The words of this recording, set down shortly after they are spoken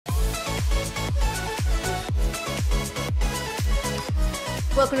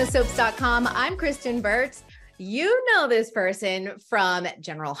Welcome to Soaps.com. I'm Kristen Burt. You know this person from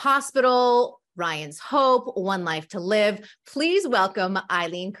General Hospital, Ryan's Hope, One Life to Live. Please welcome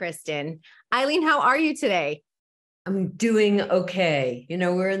Ilene Kristen. Ilene, how are you today? I'm doing okay. You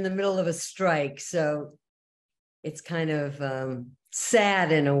know, we're in the middle of a strike, so it's kind of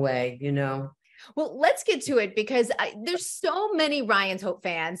sad in a way, you know. Well, let's get to it because there's so many Ryan's Hope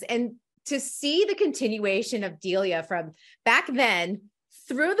fans, and to see the continuation of Delia from back then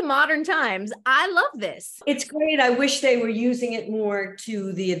through the modern times, I love this. It's great. I wish they were using it more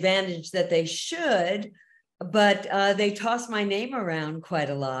to the advantage that they should, but they toss my name around quite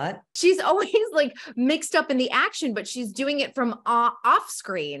a lot. She's always like mixed up in the action, but she's doing it from off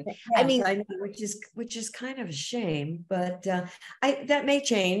screen. Yes, I mean, I know, which is kind of a shame, but that may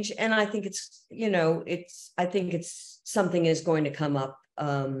change. And I think I think it's something is going to come up.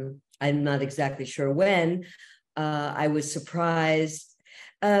 I'm not exactly sure when. I was surprised.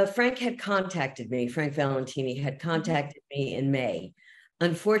 Frank Valentini had contacted me in May.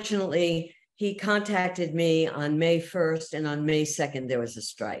 Unfortunately, he contacted me on May 1st, and on May 2nd, there was a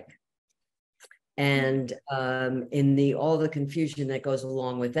strike. And in all the confusion that goes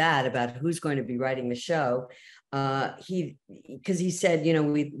along with that about who's going to be writing the show, because he said, you know,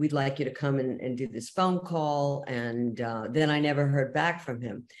 we'd like you to come and do this phone call. And then I never heard back from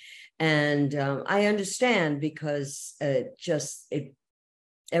him. And I understand because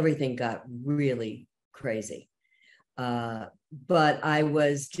everything got really crazy. But I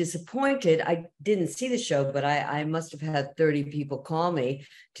was disappointed. I didn't see the show, but I must have had 30 people call me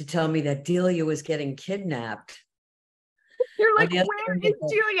to tell me that Delia was getting kidnapped. You're like, where is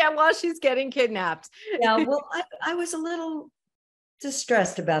Delia while she's getting kidnapped? Yeah, well, I was a little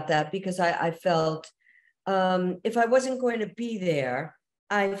distressed about that because I felt if I wasn't going to be there,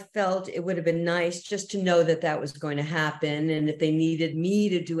 I felt it would have been nice just to know that that was going to happen. And if they needed me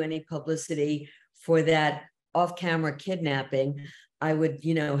to do any publicity for that off-camera kidnapping, I would,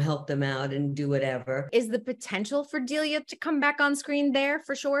 you know, help them out and do whatever. Is the potential for Delia to come back on screen there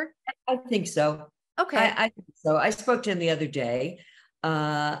for sure? I think so. Okay. I think so. I spoke to him the other day.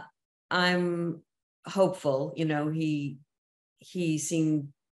 I'm hopeful. You know, he seemed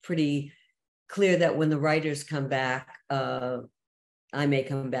pretty clear that when the writers come back, I may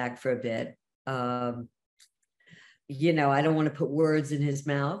come back for a bit. You know, I don't want to put words in his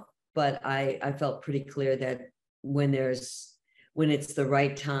mouth, but I felt pretty clear that when it's the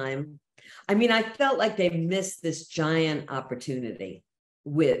right time. I mean, I felt like they missed this giant opportunity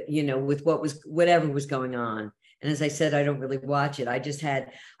with whatever was going on. And as I said, I don't really watch it. I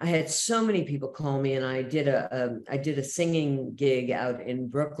had so many people call me, and I did a singing gig out in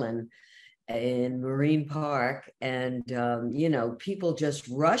Brooklyn in Marine Park, and you know, people just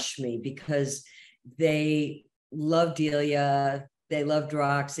rush me because they love Delia, they loved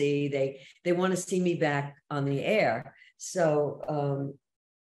Roxy, they want to see me back on the air. So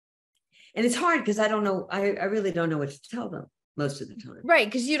and it's hard because I don't know, I really don't know what to tell them most of the time. Right,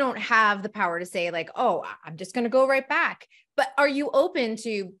 because you don't have the power to say like, oh, I'm just going to go right back. But are you open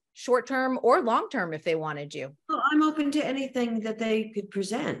to short-term or long-term if they wanted you? Well, I'm open to anything that they could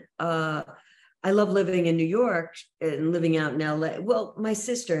present. I love living in New York and living out in LA. Well, my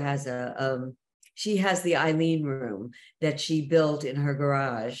sister has she has the Ilene room that she built in her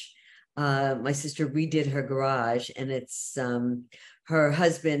garage. My sister redid her garage, and it's her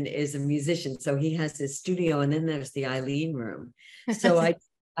husband is a musician, so he has his studio, and then there's the Ilene room. So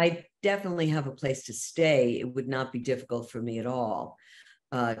I definitely have a place to stay. It would not be difficult for me at all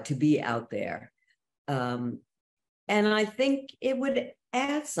to be out there. And I think it would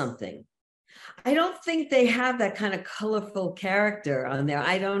add something. I don't think they have that kind of colorful character on there.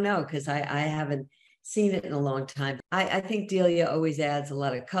 I don't know, because I haven't seen it in a long time. I think Delia always adds a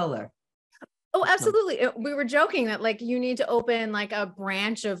lot of color. Oh, absolutely. We were joking that like you need to open like a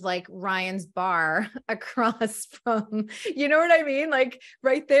branch of like Ryan's bar across from, you know what I mean? Like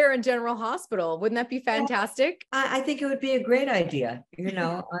right there in General Hospital. Wouldn't that be fantastic? I think it would be a great idea, you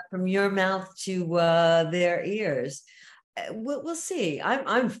know, from your mouth to their ears. We'll see.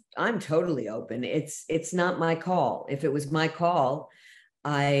 I'm totally open. It's not my call. If it was my call,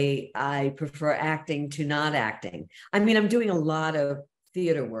 I prefer acting to not acting. I mean, I'm doing a lot of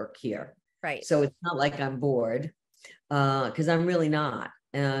theater work here. Right. So it's not like I'm bored, because I'm really not.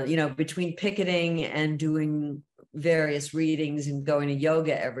 You know, between picketing and doing various readings and going to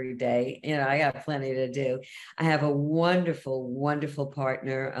yoga every day, you know, I got plenty to do. I have a wonderful, wonderful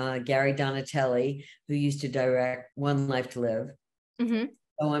partner, Gary Donatelli, who used to direct One Life to Live. Mm-hmm.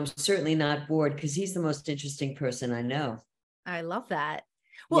 So I'm certainly not bored because he's the most interesting person I know. I love that.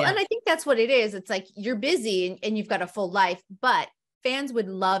 Well, Yeah. and I think that's what it is. It's like you're busy and you've got a full life, but fans would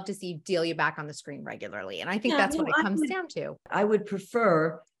love to see Delia back on the screen regularly. And I think that's what it comes down to. I would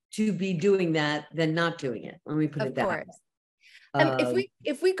prefer to be doing that than not doing it. Let me put it that way.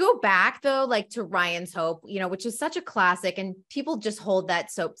 If we go back though, like to Ryan's Hope, which is such a classic and people just hold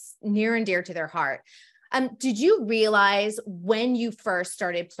that soap near and dear to their heart. Did you realize when you first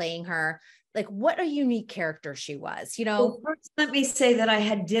started playing her, like what a unique character she was, Well, first, let me say that I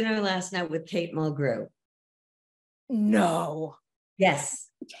had dinner last night with Kate Mulgrew. No. Yes.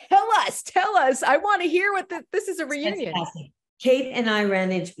 Tell us. I want to hear what this is a reunion. Kate and I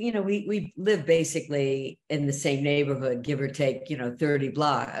ran into, we live basically in the same neighborhood, give or take, 30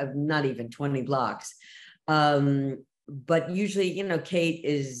 blocks, not even 20 blocks. But usually, Kate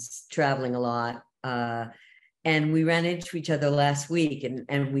is traveling a lot. And we ran into each other last week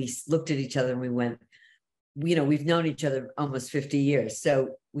and we looked at each other and we went, we've known each other almost 50 years.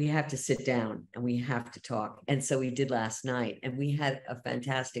 So we have to sit down and we have to talk. And so we did last night and we had a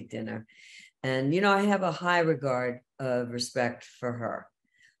fantastic dinner. And, I have a high regard of respect for her.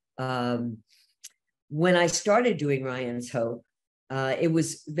 When I started doing Ryan's Hope, it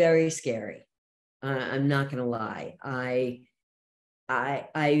was very scary. I'm not going to lie. I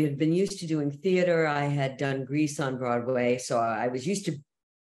had been used to doing theater. I had done Grease on Broadway. So I was used to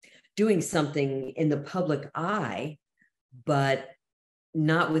doing something in the public eye, but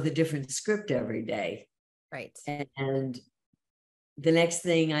not with a different script every day. Right. And the next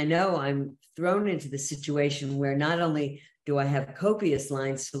thing I know, I'm thrown into the situation where not only do I have copious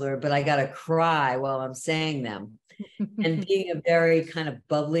lines to learn, but I got to cry while I'm saying them. And being a very kind of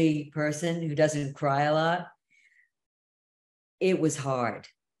bubbly person who doesn't cry a lot, it was hard.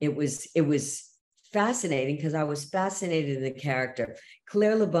 It was fascinating because I was fascinated in the character.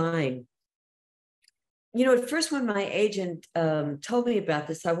 Claire Labine, at first when my agent told me about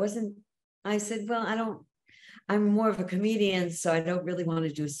this, I said, well, I'm more of a comedian, so I don't really want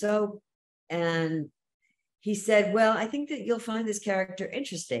to do soap. And he said, well, I think that you'll find this character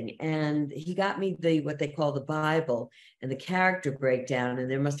interesting. And he got me what they call the Bible and the character breakdown.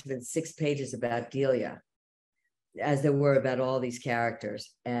 And there must have been 6 pages about Delia, as there were about all these characters.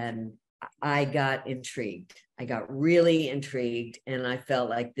 And I got intrigued. I got really intrigued. And I felt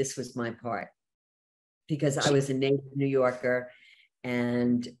like this was my part because I was a native New Yorker.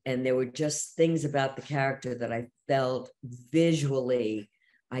 And there were just things about the character that I felt visually.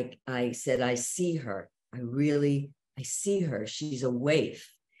 I said, I see her. I see her. She's a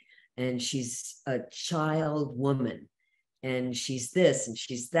waif and she's a child woman and she's this and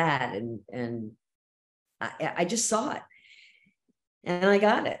she's that. And I just saw it and I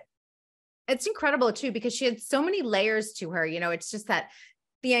got it. It's incredible too, because she had so many layers to her. It's just that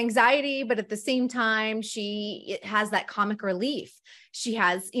the anxiety, but at the same time, it has that comic relief. She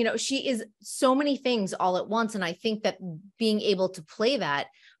has, she is so many things all at once. And I think that being able to play that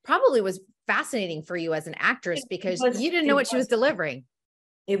probably was fascinating for you as an actress because you didn't know what she was delivering.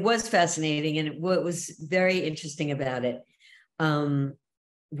 It was fascinating. And what was very interesting about it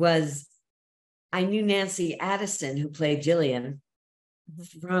was I knew Nancy Addison, who played Jillian,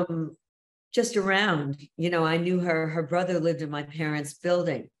 from just around, I knew her brother lived in my parents'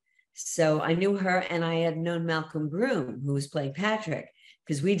 building. So I knew her and I had known Malcolm Groom, who was playing Patrick,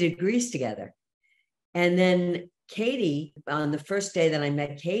 because we did Grease together. And then Katie, on the first day that I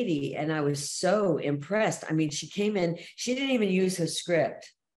met Katie, and I was so impressed. I mean, she came in, she didn't even use her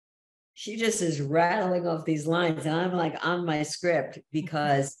script. She just is rattling off these lines. And I'm like on my script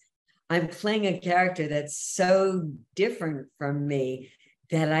because I'm playing a character that's so different from me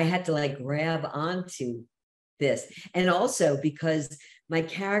that I had to grab onto this. And also because my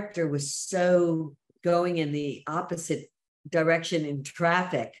character was so going in the opposite direction in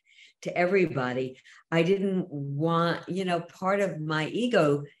traffic to everybody, I didn't want, part of my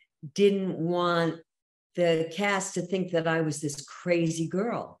ego didn't want the cast to think that I was this crazy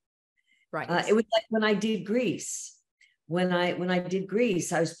girl. Right. It was like when I did Grease. When I did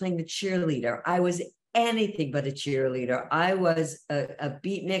Grease, I was playing the cheerleader. I was anything but a cheerleader. I was a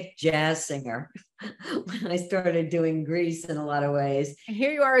beatnik jazz singer when I started doing Grease in a lot of ways. And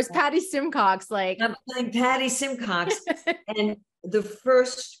here you are as Patty Simcox, I'm playing Patty Simcox. And the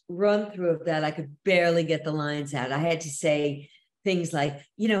first run through of that, I could barely get the lines out. I had to say things like,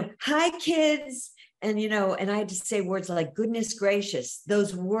 hi kids. And, and I had to say words like goodness gracious.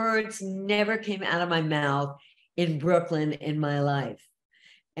 Those words never came out of my mouth in Brooklyn in my life.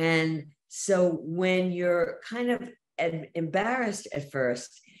 And so when you're kind of embarrassed at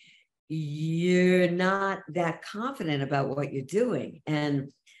first, you're not that confident about what you're doing. And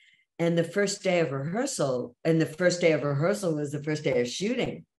the first day of rehearsal, was the first day of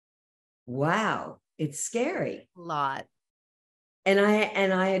shooting. Wow, it's scary. A lot.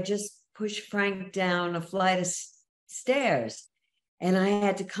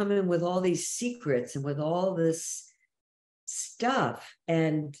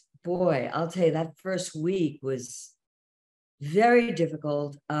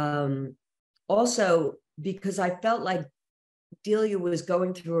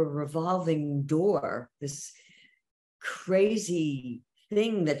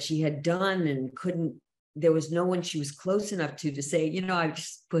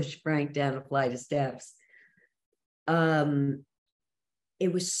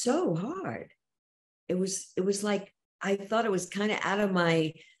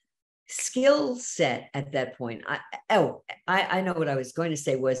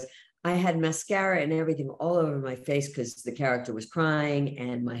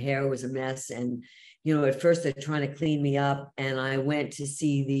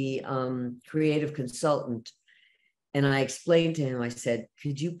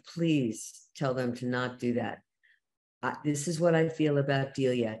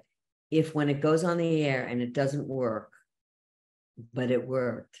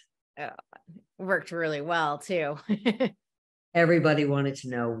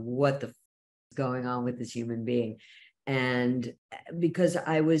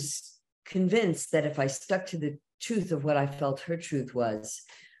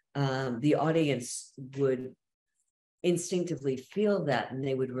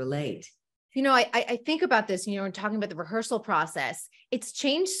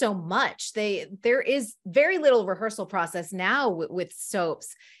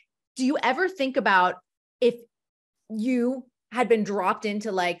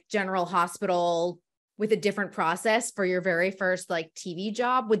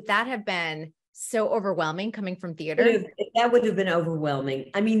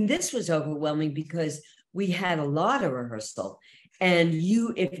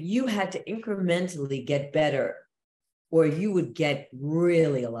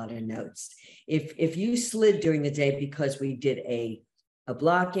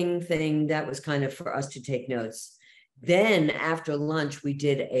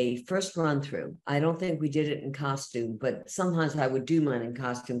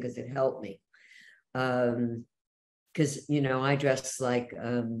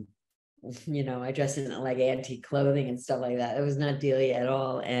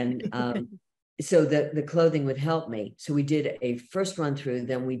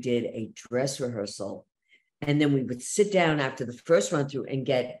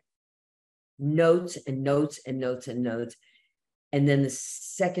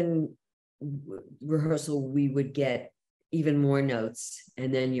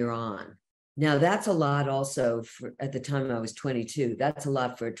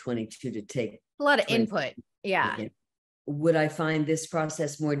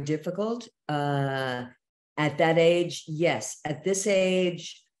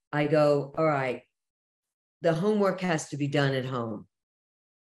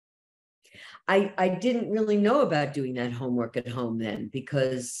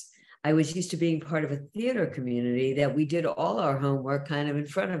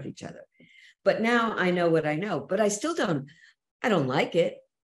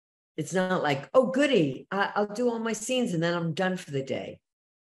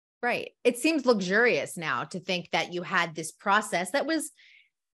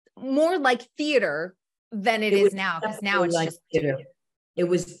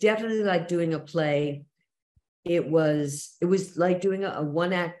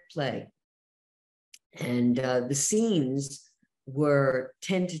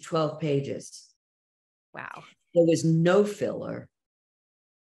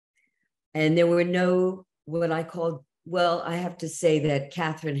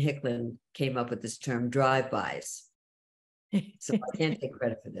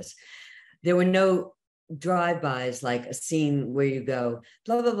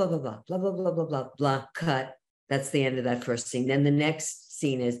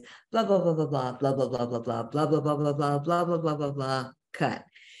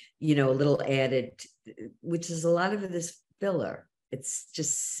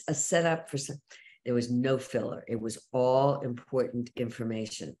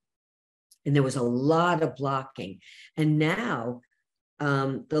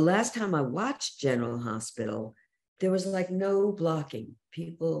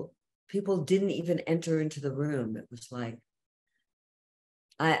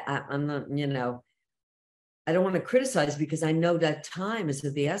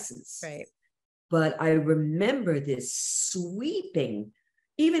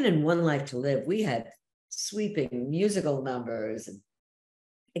 sweeping musical numbers, and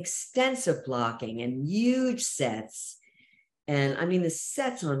extensive blocking and huge sets. And I mean, the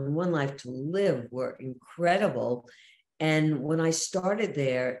sets on One Life to Live were incredible. And when I started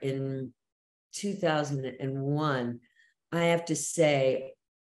there in 2001, I have to say,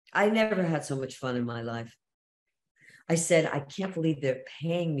 I never had so much fun in my life. I said, I can't believe they're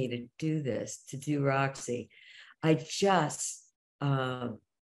paying me to do this, to do Roxy. I just,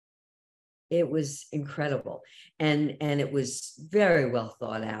 it was incredible. And it was very well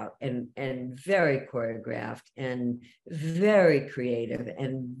thought out and very choreographed and very creative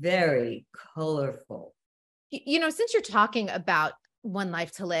and very colorful. You know, since you're talking about One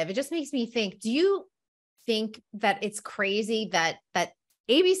Life to Live, it just makes me think, do you think that it's crazy that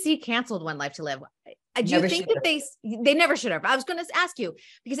ABC canceled One Life to Live? Do you think that they never should have? I was going to ask you,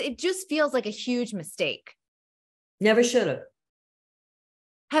 because it just feels like a huge mistake. Never should have.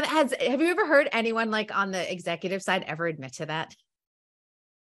 Have you ever heard anyone like on the executive side ever admit to that?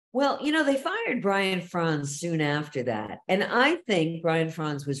 Well, you know, they fired Brian Franz soon after that. And I think Brian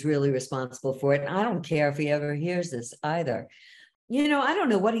Franz was really responsible for it. And I don't care if he ever hears this either. You know, I don't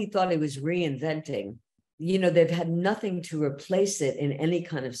know what he thought he was reinventing. You know, they've had nothing to replace it in any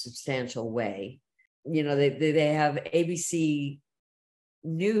kind of substantial way. You know, they have ABC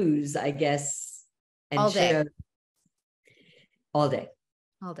News, I guess, and all day. All day.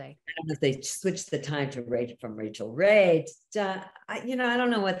 All day. I don't know if they switched the time to from Rachel Ray. I don't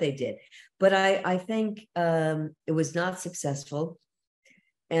know what they did, but I think it was not successful.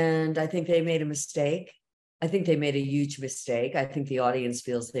 And I think they made a mistake. I think they made a huge mistake. I think the audience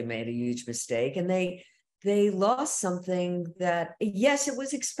feels they made a huge mistake. And they lost something that, yes, it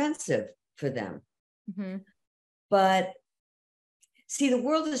was expensive for them. Mm-hmm. But see, the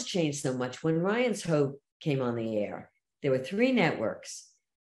world has changed so much. When Ryan's Hope came on the air, there were 3 networks.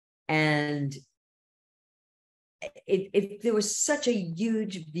 And there was such a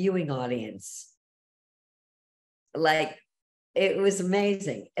huge viewing audience. Like, it was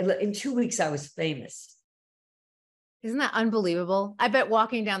amazing. In 2 weeks, I was famous. Isn't that unbelievable? I bet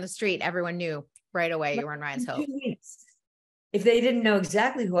walking down the street, everyone knew right away you were on Ryan's Hope. 2 weeks. If they didn't know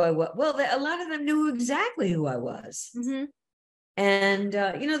exactly who I was, well, a lot of them knew exactly who I was. Mm-hmm. And,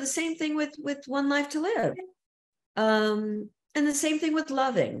 the same thing with One Life to Live. And the same thing with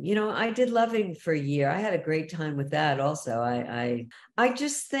Loving. You know, I did Loving for a year. I had a great time with that also. I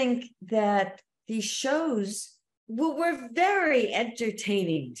just think that these shows were very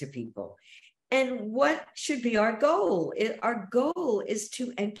entertaining to people. And what should be our goal? Our goal is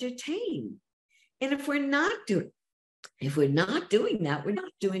to entertain. And if we're not doing that, we're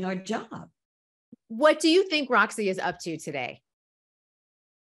not doing our job. What do you think Roxy is up to today?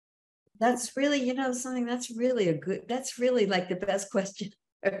 That's really, something that's really like the best question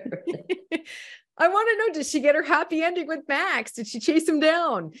ever. I want to know, did she get her happy ending with Max? Did she chase him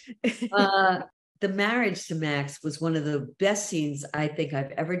down? The marriage to Max was one of the best scenes I think I've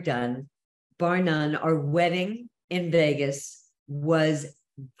ever done, bar none. Our wedding in Vegas was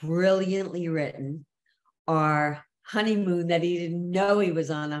brilliantly written. Our honeymoon that he didn't know he was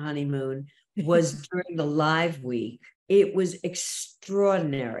on a honeymoon was during the live week. It was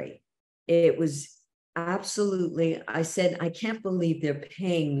extraordinary. It was absolutely, I said, I can't believe they're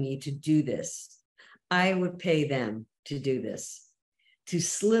paying me to do this. I would pay them to do this, to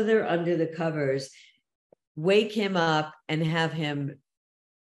slither under the covers, wake him up and have him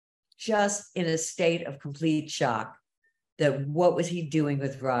just in a state of complete shock that what was he doing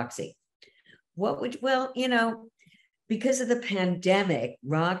with Roxy? Because of the pandemic,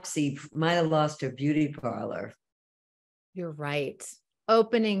 Roxy might have lost her beauty parlor. You're right.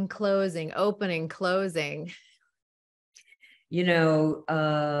 Opening, closing. But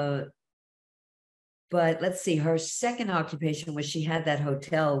let's see, her second occupation was she had that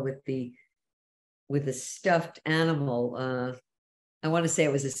hotel with the stuffed animal. I want to say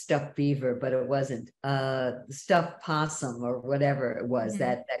it was a stuffed beaver, but it wasn't. Stuffed possum or whatever it was, mm-hmm.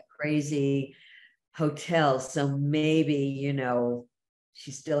 that crazy hotel. So maybe,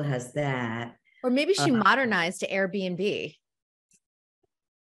 she still has that. Or maybe she modernized to Airbnb.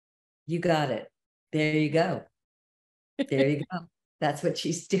 You got it. There you go. There you go. That's what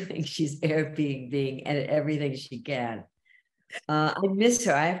she's doing. She's Airbnb and everything she can. I miss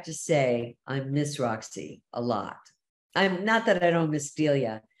her. I have to say, I miss Roxy a lot. I'm not that I don't miss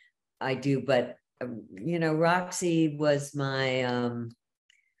Delia. I do, but Roxy was my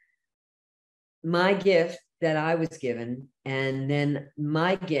gift that I was given, and then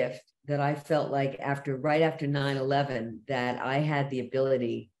my gift that I felt like right after 9/11 that I had the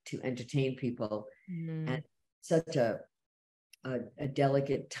ability to entertain people at such a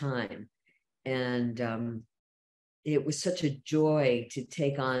delicate time. And it was such a joy to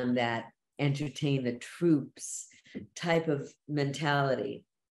take on that entertain the troops type of mentality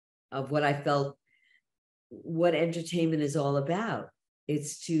of what I felt, what entertainment is all about.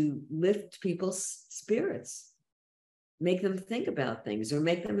 It's to lift people's spirits, make them think about things or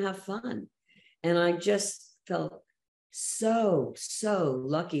make them have fun. And I just felt so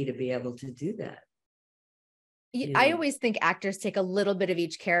lucky to be able to do that. I always think actors take a little bit of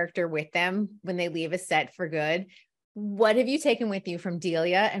each character with them when they leave a set for good. What have you taken with you from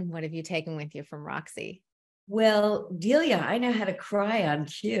Delia, and what have you taken with you from Roxy? Well, Delia, I know how to cry on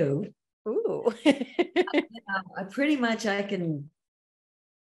cue. Ooh. I pretty much, I can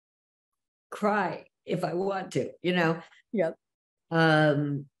cry if I want to, Yep.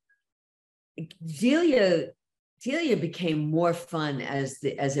 Delia became more fun as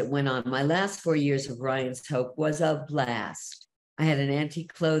it went on. My last 4 years of Ryan's Hope was a blast. I had an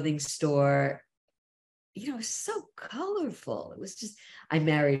antique clothing store. It was so colorful. It was just, I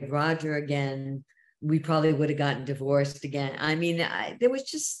married Roger again. We probably would have gotten divorced again. I mean, I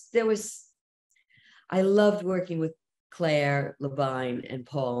loved working with Claire Levine and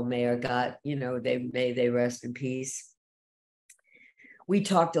Paul Mayer. May they rest in peace. We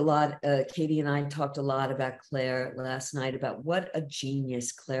talked a lot, Katie and I talked a lot about Claire last night, about what a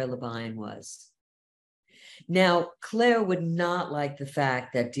genius Claire Levine was. Now, Claire would not like the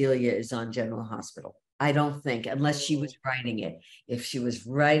fact that Delia is on General Hospital. I don't think, unless she was writing it. If she was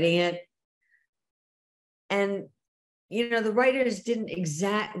writing it, and, the writers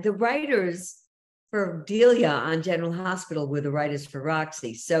for Delia on General Hospital were the writers for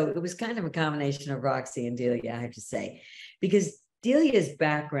Roxy. So it was kind of a combination of Roxy and Delia, I have to say, because Delia's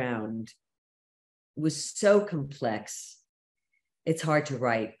background was so complex. It's hard to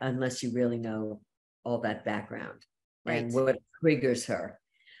write unless you really know all that background, right, and what triggers her.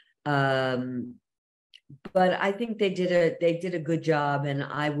 But I think they did a good job, and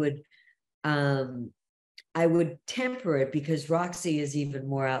I would temper it because Roxy is even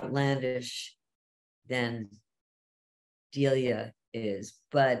more outlandish than Delia is.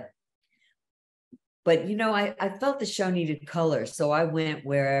 But I felt the show needed color, so I went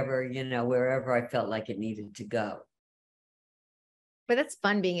wherever I felt like it needed to go. But it's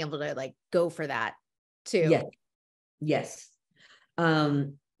fun being able to go for that too. Yes.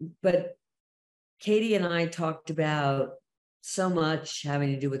 But Katie and I talked about so much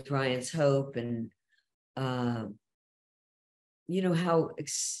having to do with Ryan's Hope, and how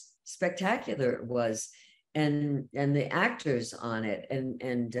spectacular it was, and the actors on it,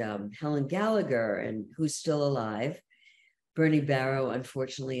 and Helen Gallagher, and who's still alive. Bernie Barrow,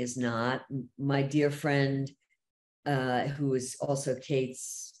 unfortunately, is not. My dear friend, who is also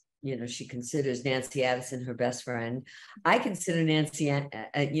Kate's, she considers Nancy Addison her best friend. I consider Nancy,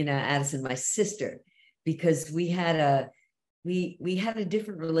 Addison my sister, because we had a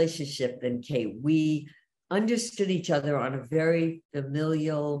different relationship than Kate. We understood each other on a very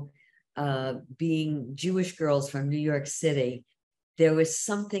familial, being Jewish girls from New York City. There was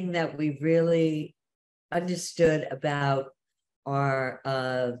something that we really understood about our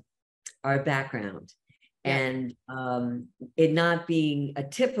background. And it not being a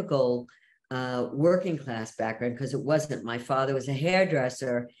typical working class background, because it wasn't. My father was a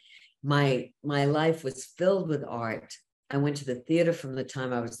hairdresser. My life was filled with art. I went to the theater from the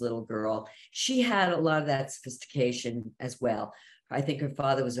time I was a little girl. She had a lot of that sophistication as well. I think her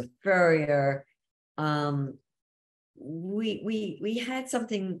father was a furrier. We had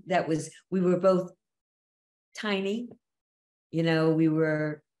something that we were both tiny. We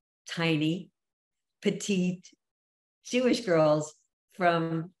were tiny, petite Jewish girls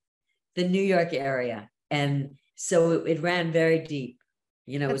from the New York area. And so it ran very deep.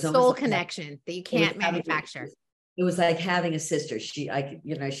 It was soul almost connection that you can't manufacture. It was like having a sister. She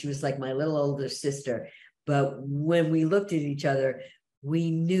was like my little older sister. But when we looked at each other,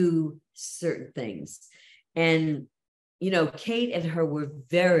 we knew certain things. And, Kate and her were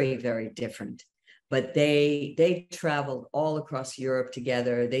very, very different. But they traveled all across Europe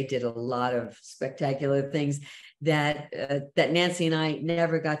together. They did a lot of spectacular things that Nancy and I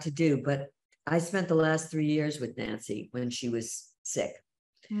never got to do. But I spent the last 3 years with Nancy when she was sick.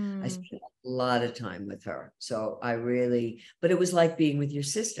 I spent a lot of time with her. So but it was like being with your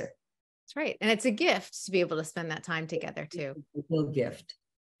sister. That's right. And it's a gift to be able to spend that time together too. It's a real gift.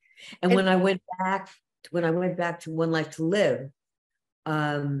 And when I went back to One Life to Live,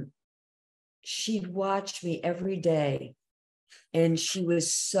 she'd watch me every day, and she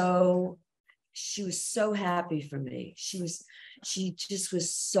was so happy for me. She just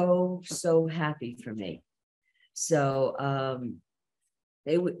was so happy for me. So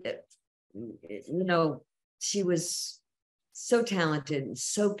you know, she was so talented and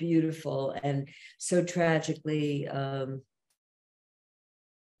so beautiful and so tragically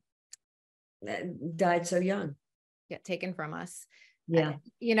died so young. Yeah, taken from us. Yeah.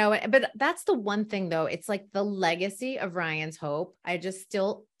 You know, but that's the one thing though. It's like the legacy of Ryan's Hope. I just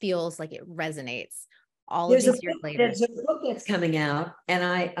still feels like it resonates all of these years later. There's a book that's coming out, and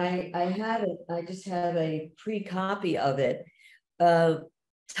I just had a pre-copy of it.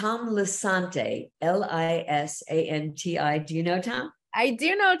 Tom Lisante, Lisanti. Do you know Tom? I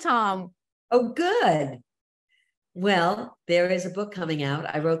do know Tom. Oh, good. Well, there is a book coming out.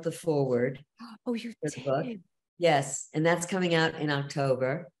 I wrote the foreword. Oh, you for the book. did. Yes, and that's coming out in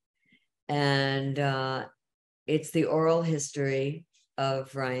October. And it's the oral history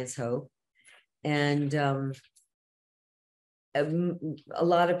of Ryan's Hope. And a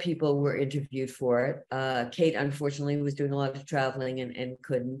lot of people were interviewed for it. Kate, unfortunately, was doing a lot of traveling and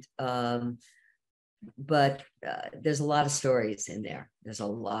couldn't. But there's a lot of stories in there. There's a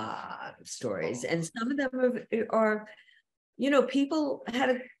lot of stories. And some of them are you know, people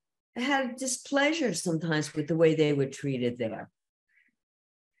had displeasure sometimes with the way they were treated there.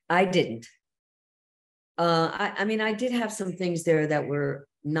 I didn't. I mean, I did have some things there that were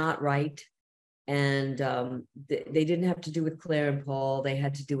not right. And they didn't have to do with Claire and Paul. They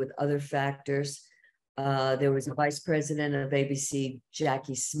had to do with other factors. There was a vice president of ABC,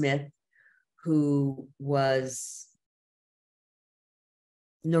 Jackie Smith, who was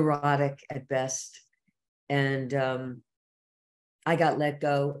neurotic at best. And I got let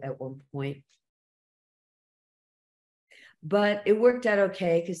go at one point. But it worked out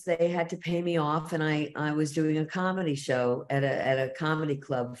okay because they had to pay me off, and I was doing a comedy show at a comedy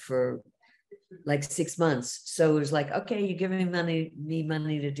club for like 6 months. So it was like, okay, you're giving me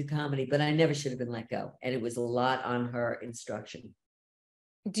money to do comedy, but I never should have been let go. And it was a lot on her instruction.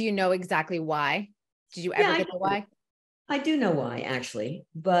 Do you know exactly why? Did you ever get the why? I do know why, actually,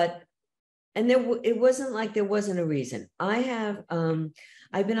 but it wasn't like there wasn't a reason. I've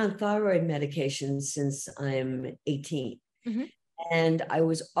been on thyroid medication since I'm 18. Mm-hmm. And I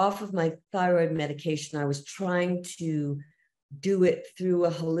was off of my thyroid medication. I was trying to do it through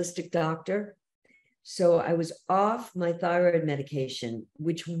a holistic doctor. So I was off my thyroid medication,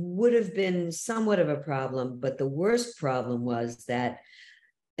 which would have been somewhat of a problem. But the worst problem was that,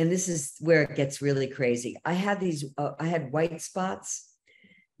 and this is where it gets really crazy. I had I had white spots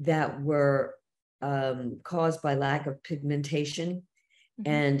that were caused by lack of pigmentation,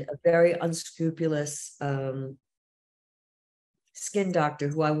 mm-hmm. and a very unscrupulous skin doctor,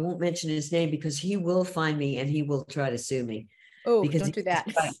 who I won't mention his name because he will find me and he will try to sue me. Oh, don't do that.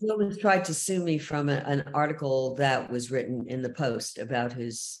 He always tried to sue me from an article that was written in the Post about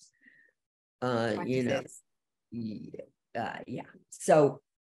his, you know, yeah. So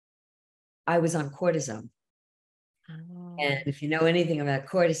I was on cortisone. Oh. And if you know anything about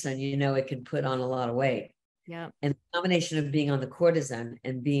cortisone, you know it can put on a lot of weight. Yeah. And the combination of being on the cortisone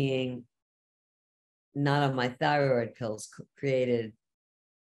and being not on my thyroid pills created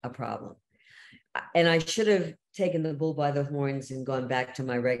a problem. And I should have taken the bull by the horns and gone back to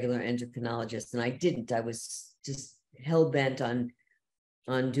my regular endocrinologist, and I didn't. I was just hell-bent on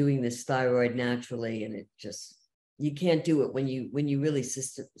doing this thyroid naturally, and it just, you can't do it when you really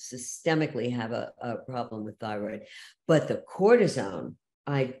systemically have a problem with thyroid. But the cortisone,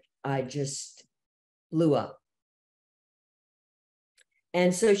 I just blew up.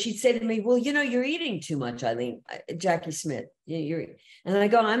 And so she'd say to me, well, you know, you're eating too much, Eileen, Jackie Smith. And I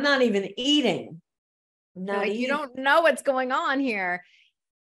go, I'm not even eating. You don't know what's going on here.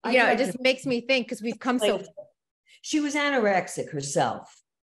 You know, it just makes me think, because we've come so. She was anorexic herself,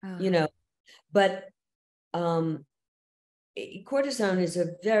 you know, but cortisone is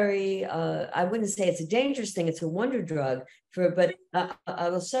a very, I wouldn't say it's a dangerous thing. It's a wonder drug but I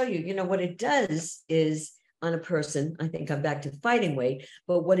will show you, you know, what it does is, on a person, I think I'm back to fighting weight,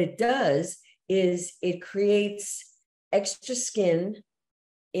 but what it does is it creates extra skin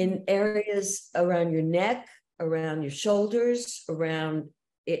in areas around your neck, around your shoulders, around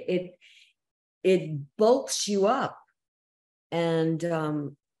it bulks you up. And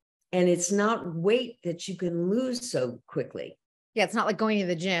it's not weight that you can lose so quickly. Yeah, it's not like going to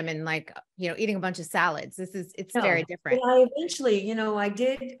the gym and, like, you know, eating a bunch of salads. It's very different. But I eventually, you know, I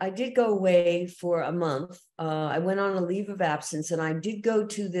did go away for a month. I went on a leave of absence, and I did go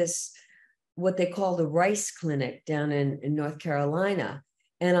to this, what they call the Rice Clinic down in North Carolina.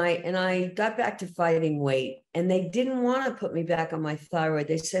 And I got back to fighting weight, and they didn't want to put me back on my thyroid.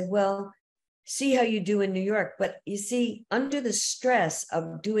 They said, well, see how you do in New York. But you see, under the stress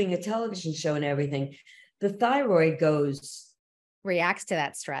of doing a television show and everything, the thyroid reacts to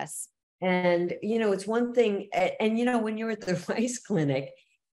that stress. And, it's one thing. And, when you're at the rice clinic,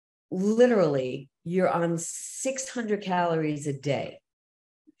 literally you're on 600 calories a day.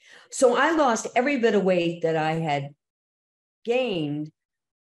 So I lost every bit of weight that I had gained.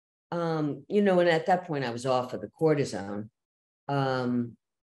 And at that point I was off of the cortisone.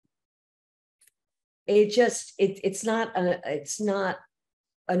 It's not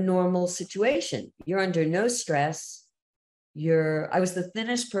a normal situation. You're under no stress. I was the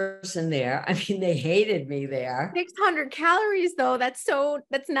thinnest person there. I mean, they hated me there. 600 calories though. That's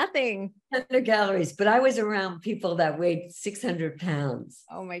nothing. 600 calories, but I was around people that weighed 600 pounds.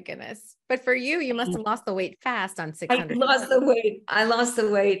 Oh my goodness. But for you must have lost the weight fast on 600. I lost the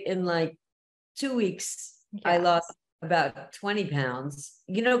weight in like 2 weeks. Yeah. I lost about 20 pounds,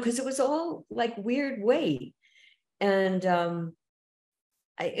 because it was all like weird weight. And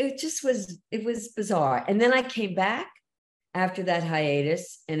it was bizarre. And then I came back after that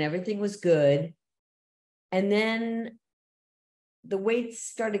hiatus and everything was good. And then the weight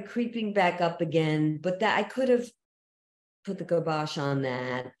started creeping back up again, but that I could have put the kibosh on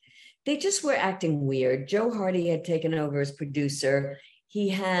that. They just were acting weird. Joe Hardy had taken over as producer. He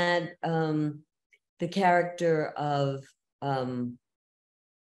had the character of, Callie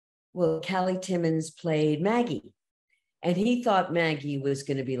Timmons played Maggie. And he thought Maggie was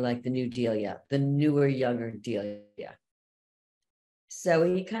going to be like the new Delia, the newer, younger Delia. So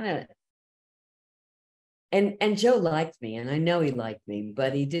he kind of, and Joe liked me, and I know he liked me,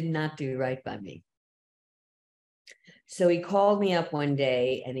 but he did not do right by me. So he called me up one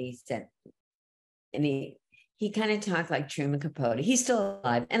day and he said, and he kind of talked like Truman Capote. He's still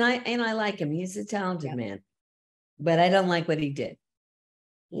alive. And I like him. He's a talented man, but I don't like what he did.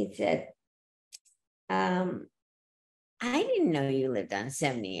 He said, I didn't know you lived on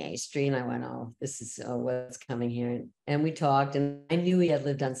 78th Street. And I went, this is what's coming here. And we talked, and I knew he had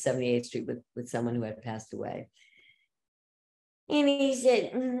lived on 78th Street with someone who had passed away. And he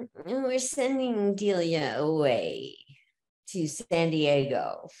said, we're sending Delia away to San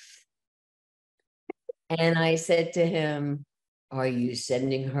Diego. And I said to him, are you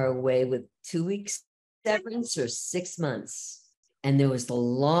sending her away with 2 weeks severance or 6 months? And there was the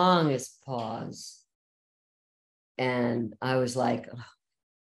longest pause. And I was like, oh.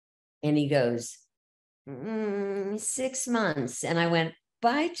 And he goes, 6 months. And I went,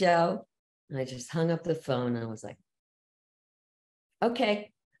 bye, Joe. And I just hung up the phone. And I was like,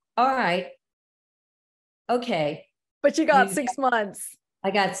 okay, all right. Okay. But you got 6 months. I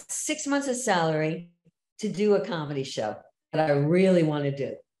got 6 months of salary to do a comedy show that I really want to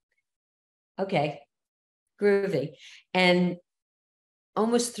do. Okay, groovy. And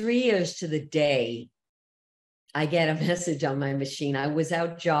almost 3 years to the day, I get a message on my machine. I was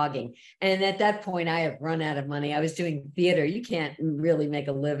out jogging. And at that point, I had run out of money. I was doing theater. You can't really make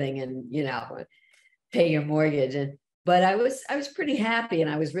a living and, pay your mortgage. But I was pretty happy. And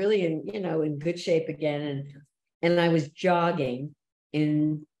I was really in good shape again. And I was jogging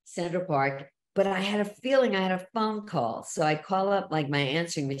in Central Park, but I had a feeling I had a phone call. So I call up like my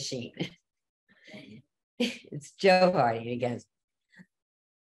answering machine. It's Joe Hardy. He goes,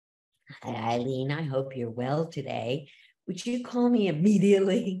 hi, Eileen, I hope you're well today. Would you call me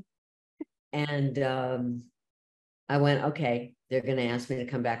immediately? And I went, okay, they're going to ask me to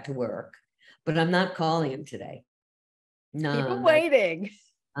come back to work, but I'm not calling him today. No, keep waiting.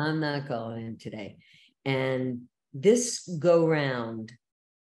 I'm not calling him today. And this go round,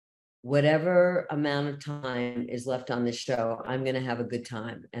 whatever amount of time is left on the show, I'm going to have a good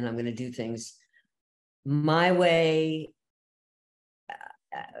time, and I'm going to do things my way,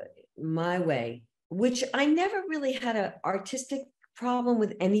 which I never really had an artistic problem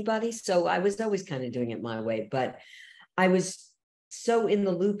with anybody. So I was always kind of doing it my way, but I was so in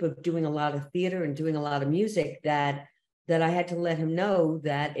the loop of doing a lot of theater and doing a lot of music that I had to let him know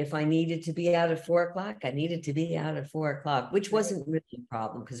that if I needed to be out at 4 o'clock, I needed to be out at 4 o'clock, which wasn't really a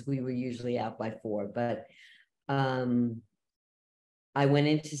problem because we were usually out by 4. But I went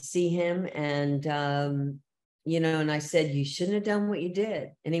in to see him, and and I said, you shouldn't have done what you did.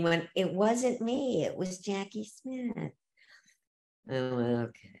 And he went, it wasn't me, it was Jackie Smith. I went,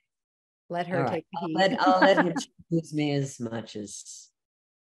 okay. Let her take the heat. I'll let him choose me as much as,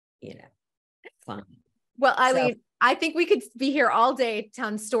 fine. Well, Eileen, I think we could be here all day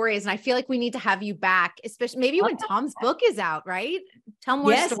telling stories, and I feel like we need to have you back, especially maybe when Tom's book is out, right? Tell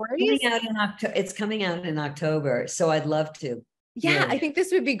more stories. It's coming out in October, so I'd love to. Yeah, I think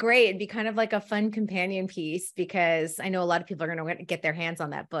this would be great. It'd be kind of like a fun companion piece, because I know a lot of people are going to get their hands on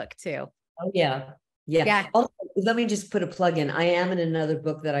that book too. Oh, yeah. Also, let me just put a plug in. I am in another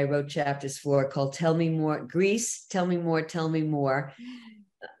book that I wrote chapters for called Tell Me More, Grease, Tell Me More, Tell Me More.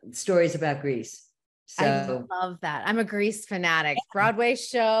 stories about Greece. I So love that. I'm a Grease fanatic. Broadway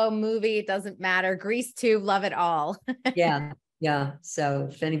show, movie, it doesn't matter. Grease too, love it all. yeah, yeah. So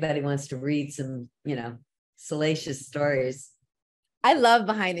if anybody wants to read some, salacious stories, I love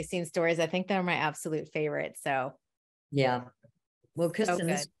behind the scenes stories. I think they're my absolute favorite. So, yeah. Well, so Kristen,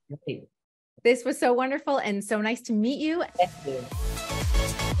 this good. is great. This was so wonderful and so nice to meet you. Thank you.